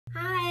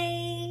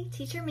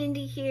Teacher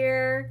Mindy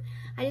here.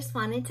 I just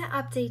wanted to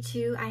update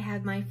you. I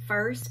had my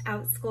first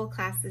Outschool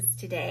classes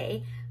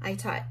today. I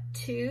taught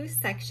 2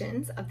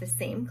 sections of the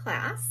same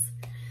class,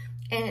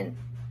 and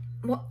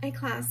what my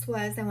class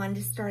was, I wanted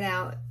to start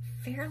out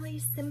fairly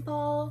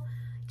simple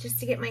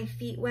just to get my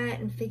feet wet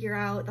and figure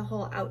out the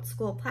whole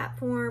Outschool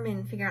platform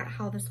and figure out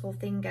how this whole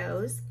thing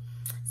goes.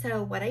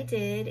 So what I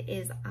did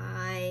is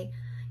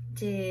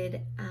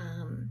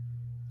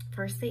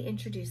first they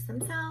introduced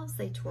themselves,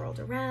 they twirled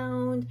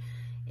around,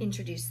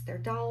 introduced their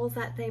dolls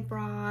that they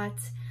brought.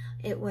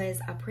 It was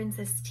a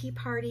princess tea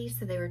party,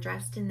 so they were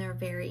dressed in their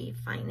very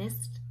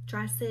finest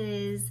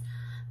dresses,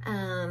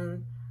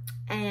 and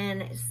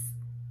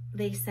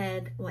they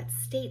said what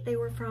state they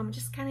were from,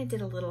 just kind of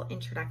did a little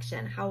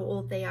introduction, how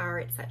old they are,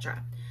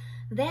 etc.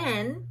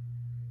 Then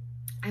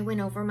I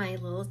went over my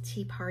little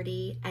tea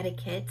party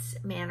etiquette,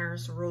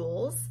 manners,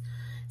 rules.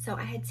 So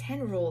I had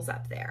 10 rules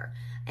up there.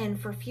 And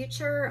for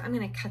future, I'm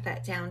gonna cut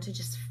that down to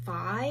just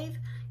 5.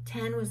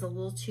 10 was a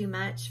little too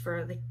much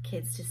for the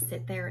kids to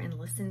sit there and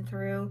listen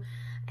through.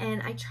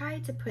 And I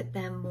tried to put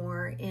them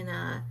more in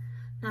a,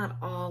 not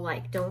all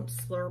like don't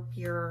slurp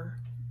your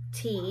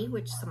tea,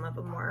 which some of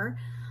them were,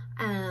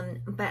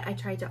 but I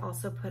tried to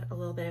also put a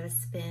little bit of a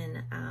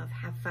spin of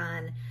have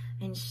fun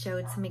and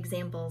showed some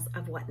examples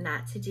of what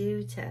not to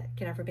do to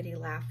get everybody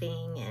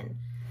laughing and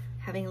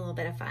having a little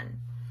bit of fun.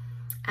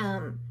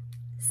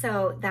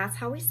 So that's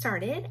how we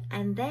started.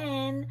 And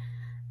then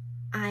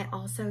I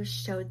also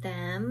showed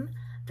them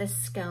the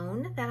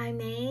scone that I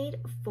made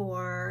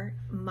for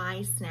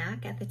my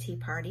snack at the tea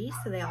party.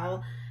 So they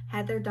all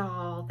had their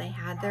doll, they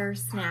had their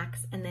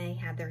snacks, and they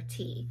had their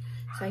tea.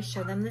 So I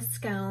showed them the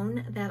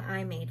scone that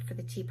I made for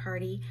the tea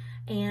party,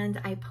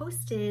 and I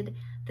posted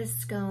the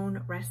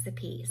scone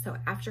recipe. So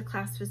after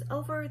class was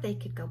over, they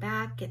could go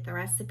back, get the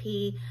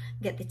recipe,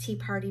 get the tea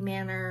party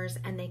manners,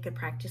 and they could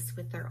practice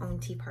with their own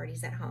tea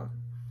parties at home.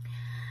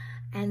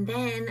 And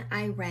then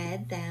I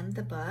read them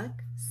the book,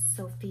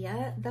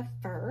 Sophia the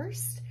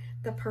First,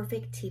 The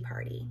Perfect Tea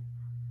Party.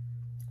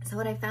 So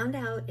what I found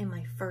out in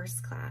my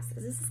first class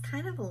is this is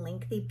kind of a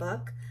lengthy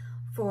book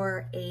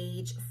for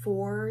age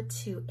 4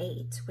 to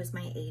 8 was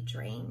my age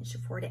range,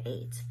 4 to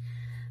 8.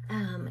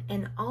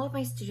 And all of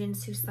my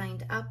students who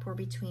signed up were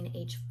between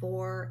age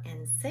 4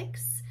 and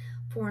 6.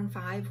 4 and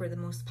 5 were the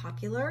most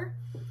popular.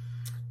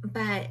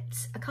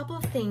 But a couple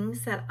of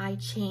things that I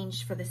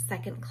changed for the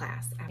second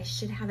class. I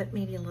should have it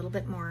maybe a little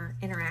bit more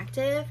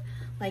interactive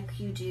like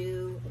you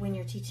do when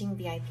you're teaching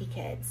VIP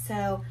kids.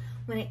 So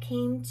when it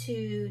came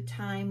to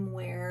time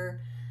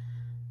where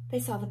they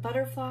saw the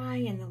butterfly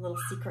in the little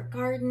secret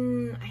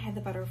garden, I had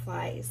the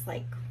butterflies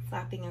like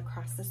flapping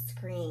across the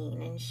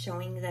screen and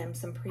showing them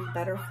some pretty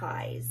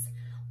butterflies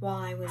while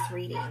I was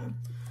reading.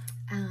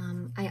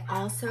 I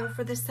also,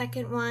 for the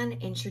second one,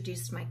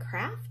 introduced my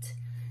craft.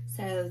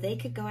 So they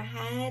could go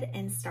ahead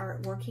and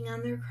start working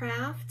on their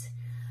craft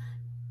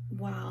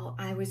while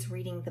I was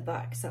reading the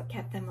book. So it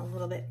kept them a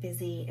little bit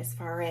busy as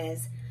far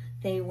as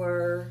they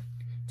were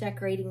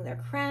decorating their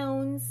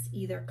crowns,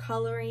 either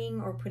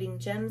coloring or putting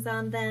gems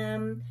on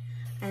them.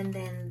 And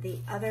then the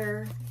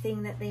other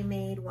thing that they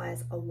made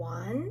was a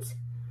wand.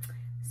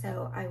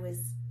 So I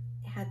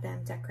had them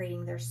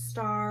decorating their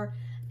star,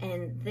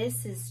 and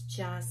this is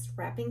just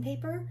wrapping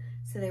paper.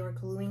 So they were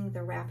gluing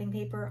the wrapping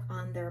paper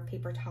on their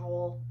paper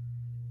towel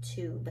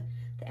tube.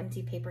 The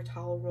empty paper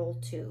towel roll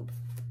tube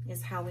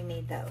is how we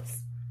made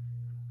those.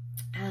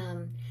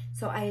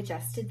 So I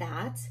adjusted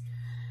that.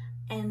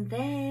 And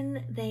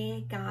then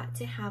they got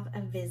to have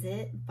a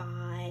visit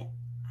by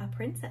a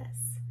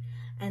princess.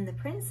 And the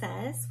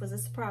princess was a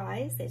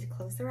surprise. They had to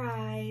close their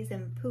eyes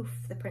and poof,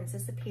 the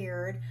princess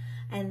appeared.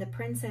 And the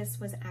princess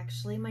was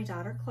actually my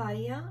daughter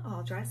Claudia,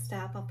 all dressed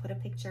up. I'll put a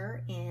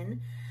picture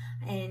in.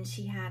 And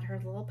she had her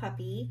little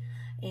puppy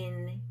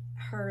in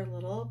her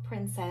little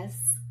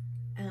princess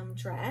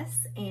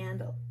dress,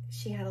 and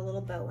she had a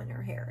little bow in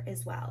her hair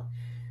as well.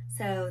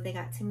 So they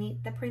got to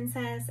meet the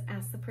princess,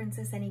 ask the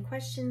princess any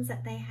questions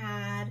that they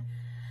had,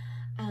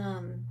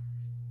 and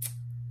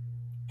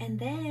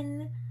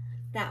then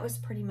that was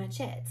pretty much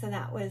it. So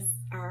that was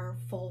our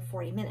full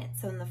 40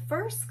 minutes. So in the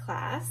first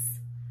class,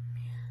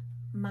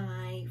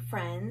 my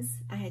friends,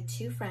 I had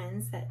 2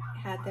 friends that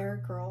had their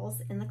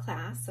girls in the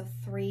class. So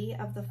 3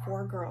 of the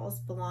 4 girls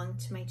belonged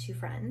to my 2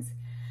 friends.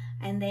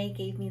 And they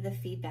gave me the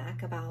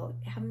feedback about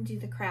having them do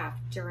the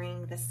craft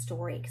during the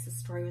story, because the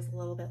story was a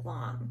little bit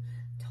long.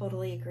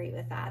 Totally agree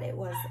with that. It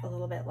was a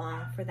little bit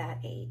long for that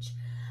age.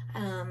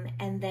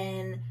 And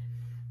then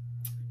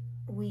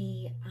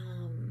we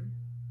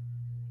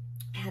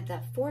had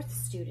the 4th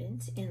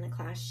student in the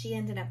class. She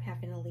ended up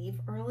having to leave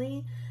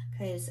early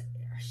because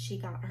she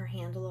got her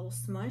hand a little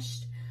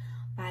smushed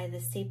by the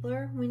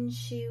stapler when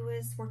she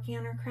was working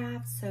on her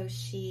craft, so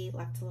she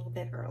left a little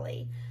bit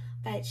early.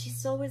 But she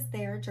still was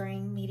there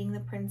during meeting the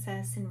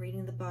princess and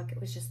reading the book.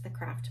 It was just the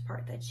craft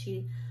part that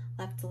she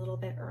left a little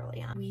bit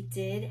early on. We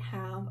did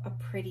have a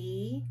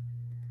pretty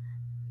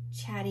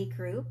chatty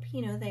group.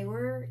 You know,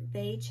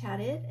 they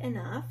chatted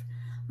enough.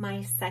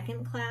 My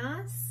second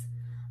class,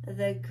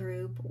 the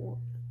group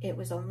it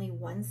was only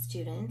one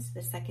student.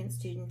 The second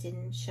student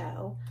didn't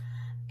show,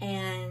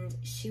 and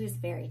she was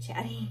very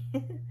chatty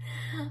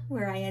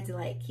where I had to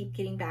like keep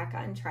getting back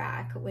on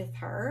track with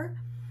her.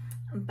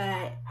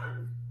 But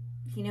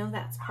you know,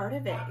 that's part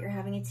of it. You're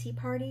having a tea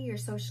party, you're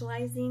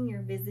socializing,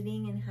 you're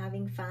visiting and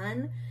having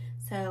fun.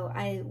 So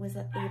I was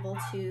able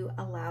to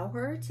allow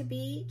her to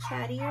be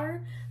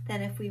chattier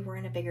than if we were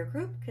in a bigger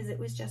group, because it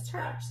was just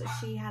her. So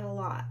she had a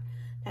lot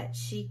that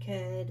she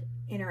could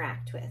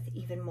interact with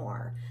even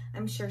more.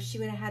 I'm sure she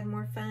would have had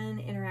more fun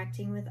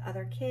interacting with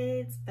other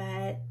kids,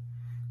 but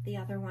the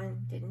other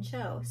one didn't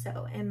show.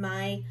 So, and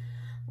my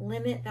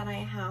limit that I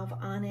have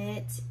on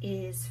it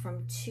is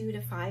from 2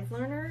 to 5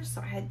 learners.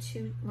 So I had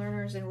 2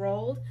 learners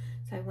enrolled.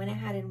 So I went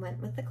ahead and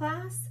went with the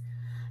class.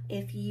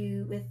 If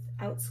you, with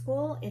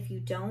Outschool, if you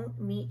don't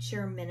meet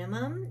your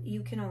minimum,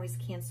 you can always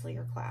cancel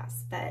your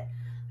class. But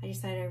I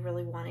decided I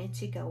really wanted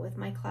to go with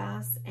my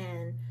class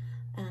and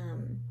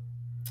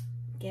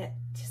get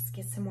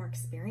some more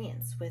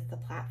experience with the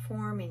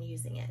platform and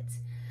using it.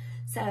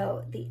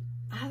 So the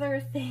other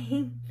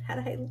thing that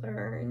I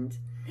learned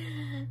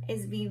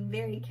is be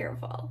very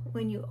careful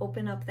when you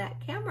open up that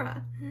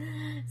camera.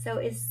 So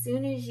as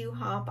soon as you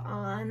hop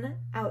on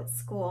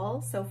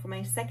Outschool, so for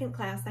my second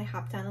class, I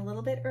hopped on a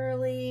little bit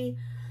early.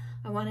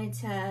 I wanted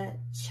to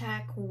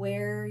check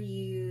where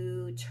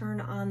you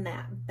turn on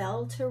that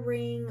bell to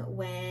ring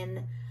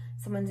when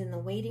someone's in the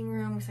waiting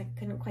room, because I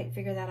couldn't quite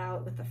figure that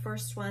out with the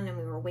first one, and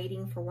we were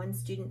waiting for one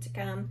student to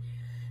come.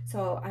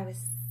 So I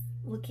was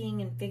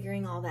looking and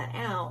figuring all that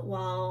out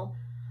while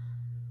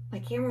my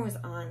camera was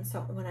on.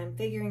 So when I'm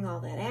figuring all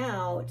that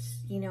out,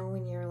 you know,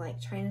 when you're like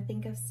trying to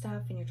think of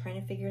stuff and you're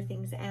trying to figure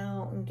things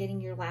out and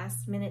getting your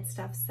last minute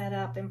stuff set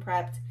up and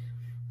prepped,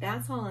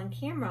 that's all on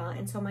camera.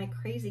 And so my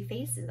crazy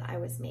faces I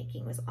was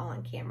making was all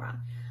on camera.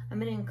 I'm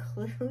going to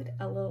include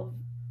a little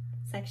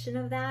section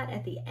of that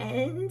at the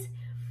end,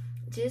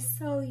 just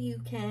so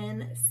you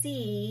can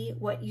see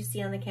what you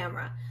see on the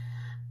camera.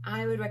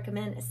 I would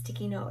recommend a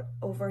sticky note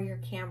over your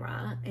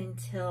camera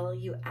until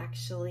you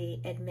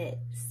actually admit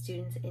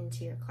students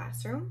into your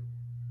classroom,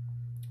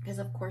 because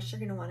of course you're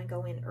going to want to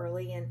go in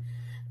early and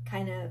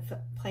kind of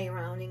play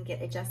around and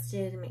get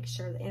adjusted and make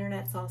sure the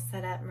internet's all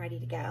set up and ready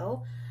to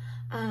go.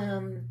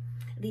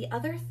 The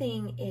other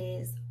thing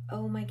is,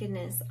 oh my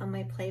goodness, on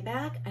my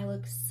playback I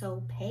look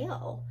so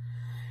pale,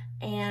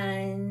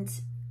 and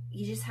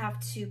you just have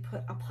to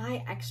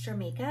apply extra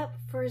makeup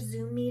for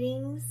Zoom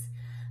meetings.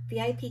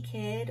 VIP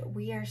Kid,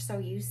 we are so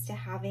used to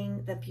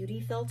having the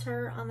beauty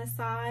filter on the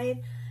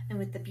side, and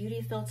with the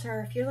beauty filter,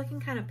 if you're looking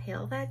kind of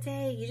pale that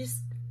day, you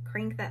just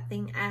crank that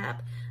thing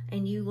up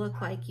and you look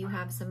like you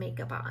have some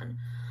makeup on.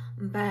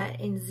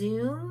 But in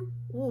Zoom,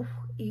 ooh,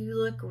 you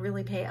look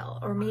really pale.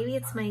 Or maybe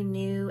it's my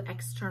new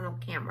external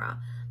camera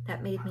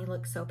that made me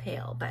look so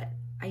pale, but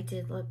I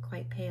did look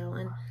quite pale.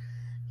 And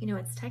you know,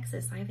 it's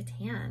Texas, I have a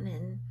tan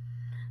and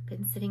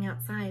been sitting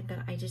outside, but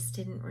I just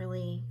didn't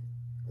really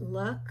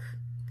look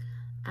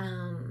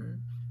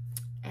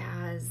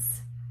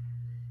as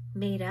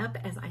made up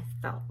as I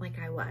felt like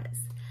I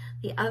was.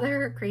 The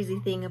other crazy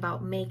thing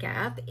about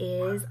makeup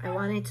is I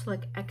wanted to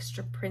look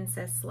extra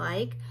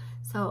princess-like.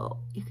 So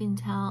you can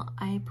tell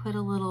I put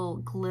a little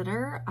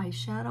glitter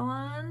eyeshadow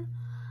on,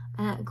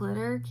 and that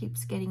glitter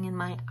keeps getting in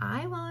my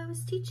eye while I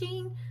was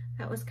teaching.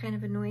 That was kind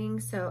of annoying.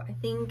 So I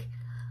think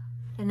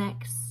the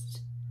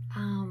next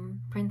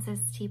princess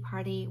tea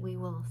party, we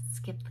will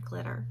skip the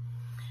glitter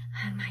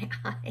on my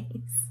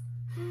eyes.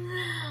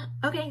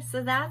 Okay,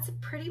 so that's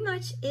pretty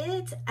much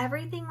it.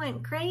 Everything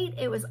went great.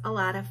 It was a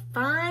lot of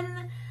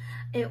fun.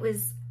 It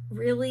was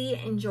really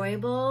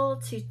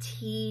enjoyable to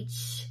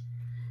teach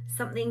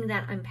something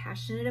that I'm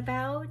passionate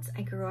about.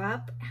 I grew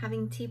up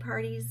having tea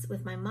parties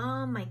with my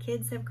mom. My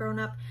kids have grown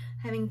up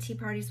having tea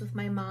parties with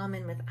my mom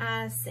and with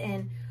us,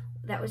 and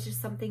that was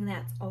just something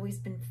that's always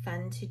been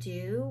fun to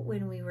do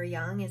when we were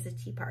young, as a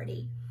tea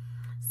party.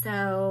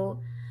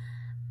 So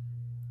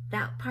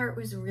that part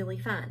was really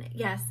fun.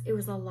 Yes, it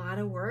was a lot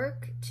of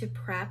work to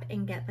prep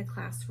and get the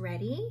class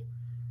ready,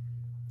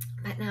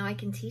 but now I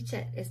can teach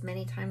it as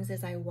many times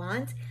as I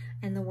want,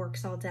 and the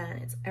work's all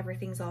done.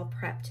 Everything's all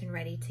prepped and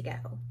ready to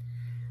go.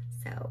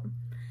 So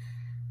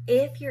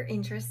if you're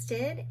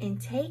interested in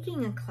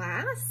taking a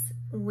class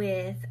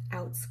with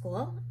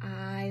Outschool,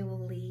 I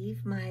will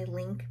leave my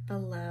link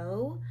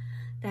below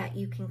that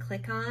you can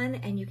click on,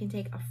 and you can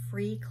take a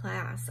free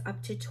class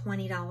up to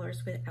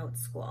 $20 with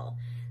Outschool.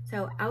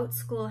 So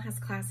Outschool has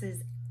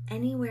classes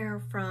anywhere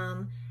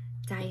from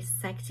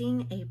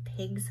dissecting a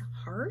pig's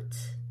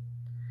heart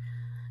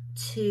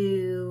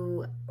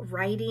to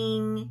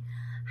writing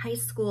high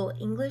school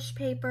English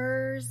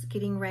papers,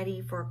 getting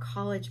ready for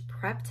college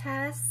prep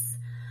tests,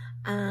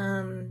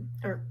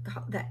 or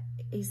the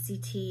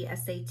ACT,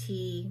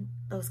 SAT,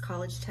 those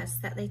college tests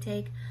that they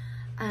take,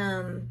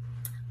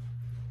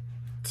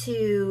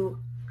 to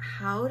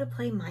how to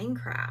play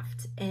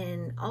Minecraft,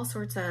 and all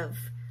sorts of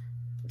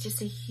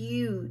just a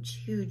huge,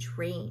 huge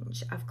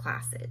range of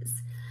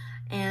classes.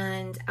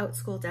 And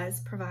Outschool does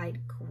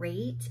provide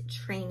great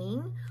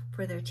training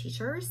for their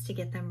teachers to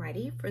get them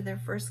ready for their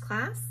first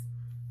class.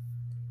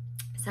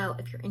 So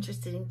if you're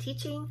interested in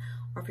teaching,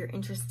 or if you're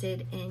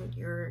interested in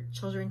your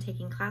children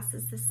taking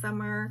classes this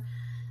summer,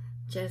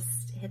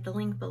 just hit the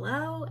link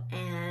below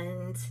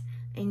and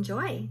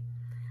enjoy.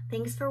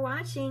 Thanks for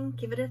watching.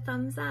 Give it a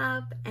thumbs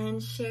up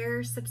and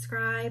share,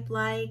 subscribe,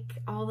 like,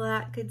 all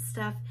that good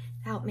stuff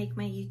to help make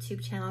my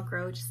YouTube channel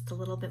grow just a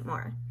little bit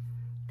more.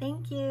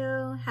 Thank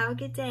you. Have a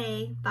good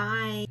day.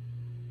 Bye.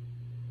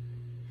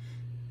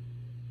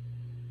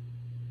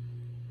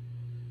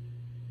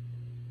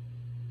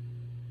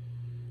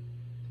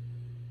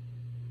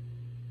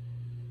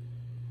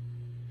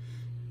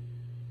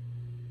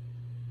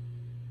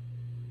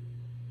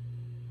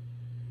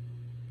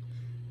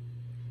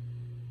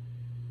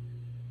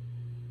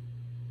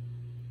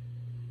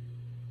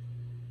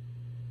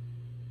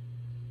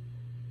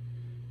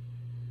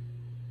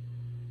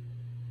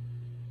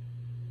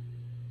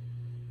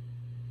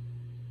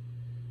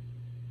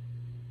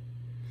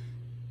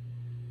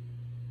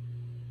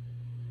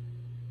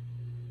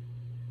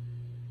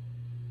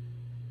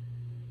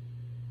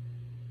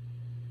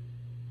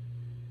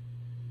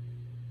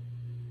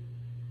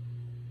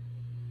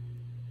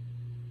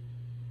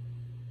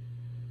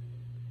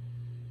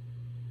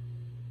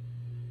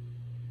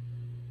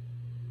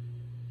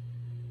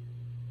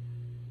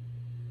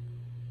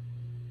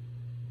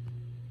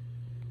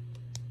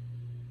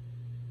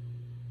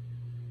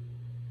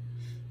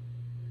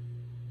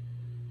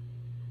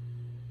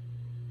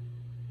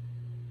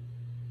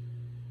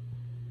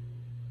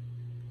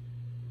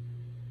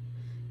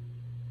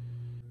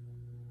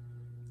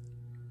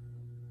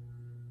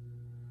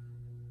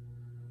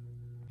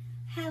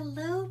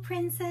 Hello,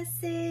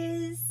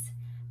 princesses.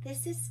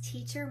 This is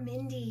Teacher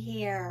Mindy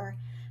here,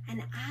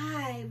 and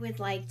I would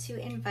like to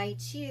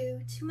invite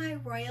you to my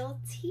royal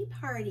tea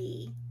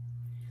party.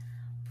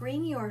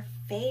 Bring your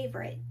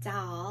favorite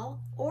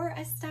doll or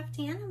a stuffed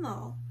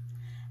animal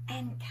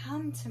and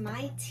come to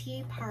my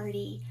tea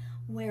party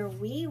where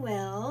we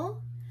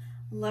will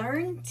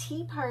learn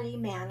tea party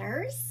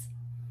manners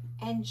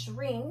and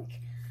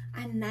drink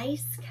a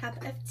nice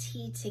cup of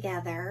tea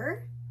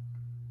together.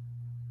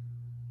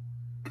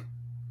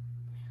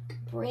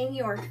 Bring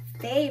your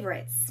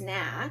favorite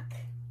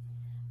snack.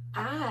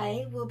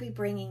 I will be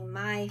bringing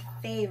my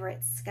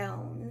favorite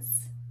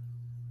scones.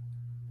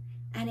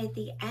 And at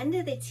the end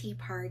of the tea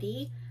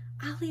party,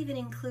 I'll even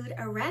include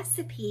a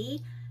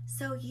recipe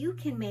so you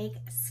can make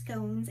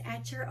scones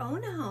at your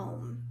own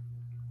home.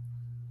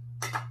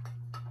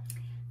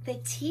 The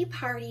tea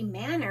party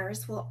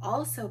manners will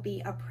also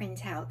be a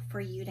printout for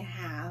you to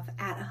have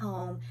at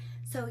home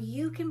so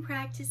you can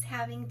practice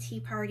having tea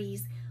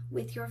parties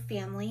with your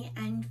family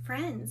and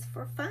friends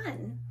for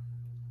fun.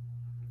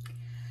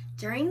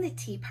 During the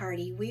tea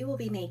party, we will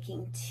be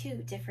making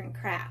 2 different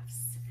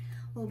crafts.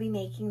 We'll be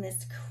making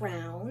this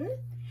crown,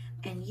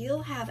 and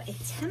you'll have a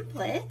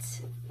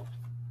template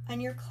on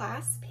your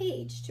class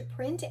page to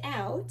print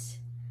out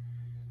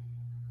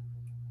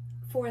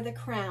for the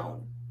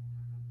crown.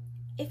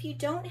 If you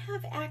don't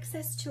have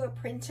access to a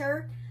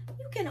printer,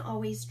 you can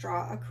always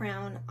draw a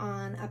crown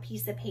on a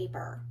piece of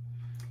paper.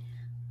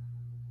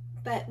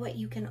 But what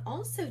you can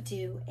also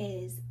do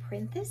is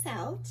print this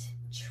out,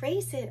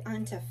 trace it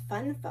onto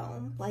fun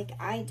foam like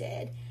I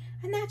did,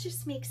 and that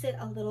just makes it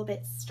a little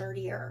bit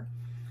sturdier.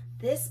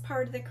 This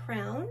part of the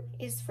crown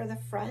is for the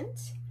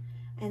front,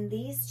 and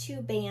these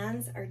 2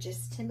 bands are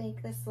just to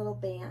make this little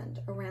band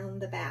around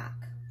the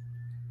back.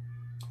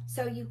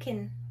 So you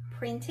can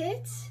print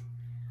it,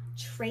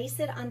 trace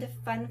it onto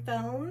fun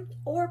foam,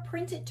 or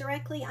print it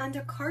directly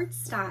onto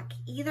cardstock,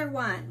 either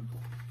one.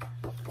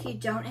 If you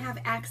don't have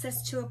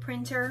access to a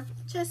printer,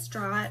 just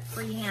draw it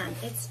freehand.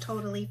 It's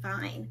totally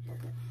fine.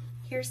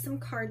 Here's some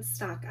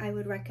cardstock I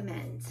would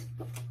recommend.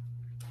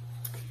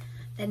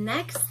 The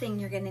next thing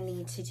you're going to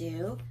need to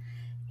do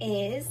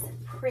is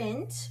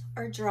print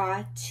or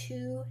draw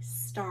 2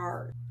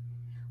 stars.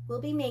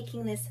 We'll be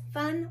making this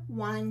fun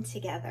wand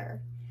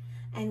together.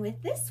 And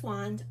with this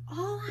wand,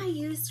 all I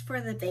used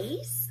for the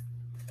base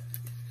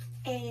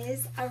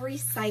is a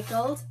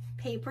recycled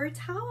paper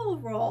towel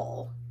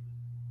roll.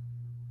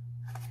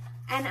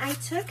 And I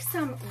took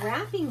some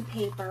wrapping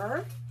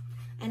paper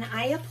and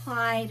I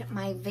applied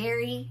my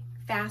very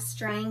fast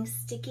drying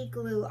sticky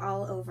glue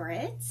all over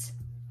it.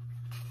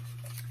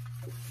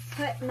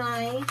 Put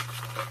my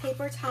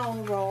paper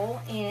towel roll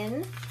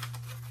in,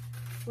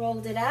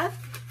 rolled it up,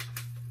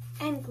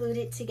 and glued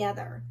it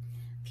together.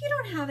 If you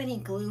don't have any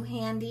glue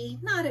handy,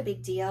 not a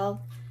big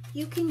deal.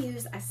 You can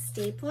use a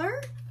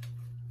stapler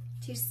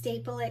to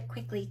staple it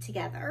quickly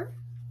together.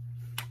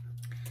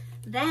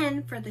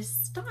 Then for the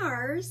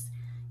stars,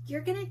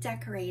 you're gonna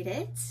decorate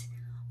it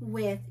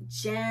with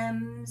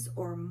gems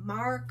or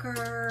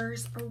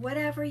markers or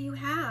whatever you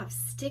have,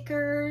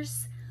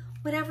 stickers,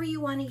 whatever you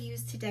want to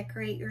use to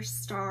decorate your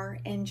star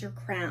and your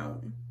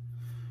crown.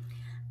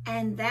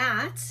 And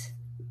that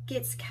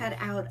gets cut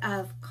out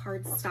of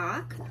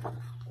cardstock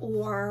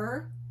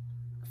or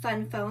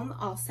fun foam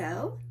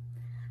also.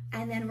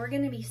 And then we're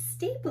going to be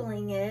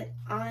stapling it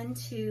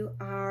onto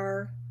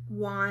our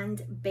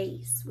wand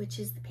base, which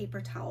is the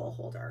paper towel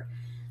holder.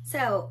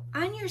 So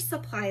on your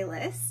supply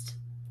list,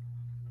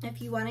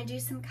 If you want to do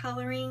some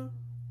coloring,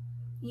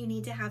 you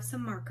need to have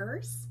some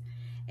markers.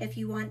 If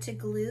you want to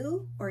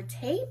glue or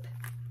tape,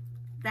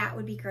 that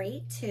would be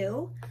great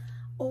too.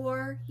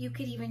 Or you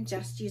could even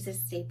just use a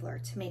stapler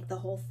to make the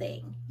whole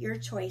thing. Your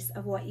choice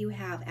of what you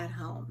have at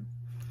home.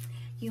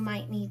 You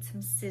might need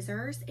some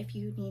scissors if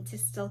you need to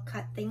still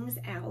cut things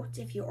out.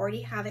 If you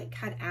already have it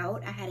cut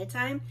out ahead of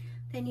time,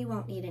 then you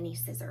won't need any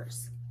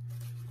scissors.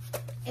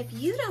 If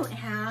you don't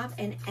have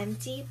an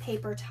empty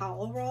paper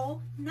towel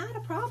roll, not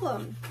a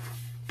problem.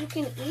 You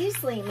can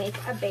easily make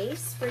a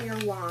base for your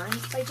wand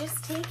by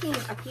just taking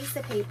a piece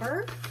of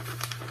paper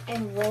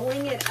and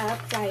rolling it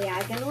up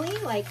diagonally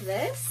like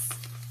this,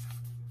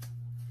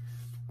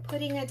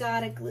 putting a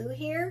dot of glue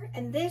here,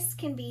 and this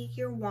can be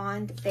your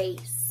wand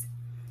base.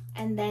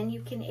 And then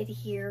you can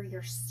adhere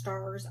your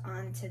stars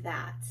onto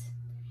that.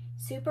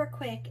 Super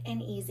quick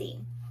and easy.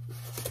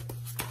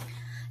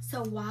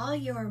 So while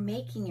you're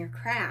making your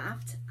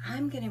craft,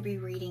 I'm going to be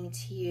reading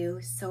to you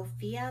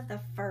Sophia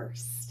the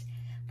First,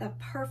 the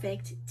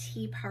Perfect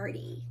Tea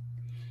Party.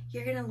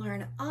 You're going to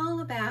learn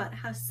all about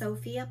how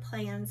Sophia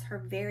plans her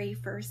very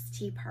first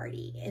tea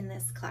party in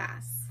this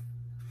class.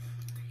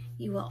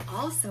 You will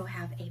also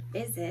have a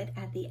visit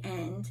at the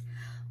end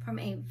from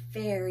a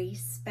very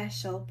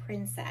special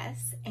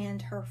princess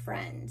and her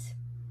friend.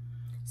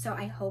 So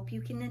I hope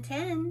you can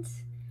attend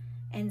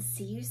and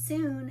see you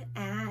soon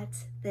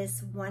at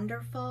this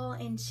wonderful,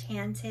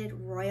 enchanted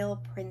royal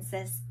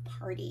princess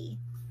party.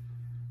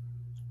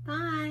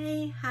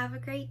 Bye, have a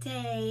great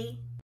day.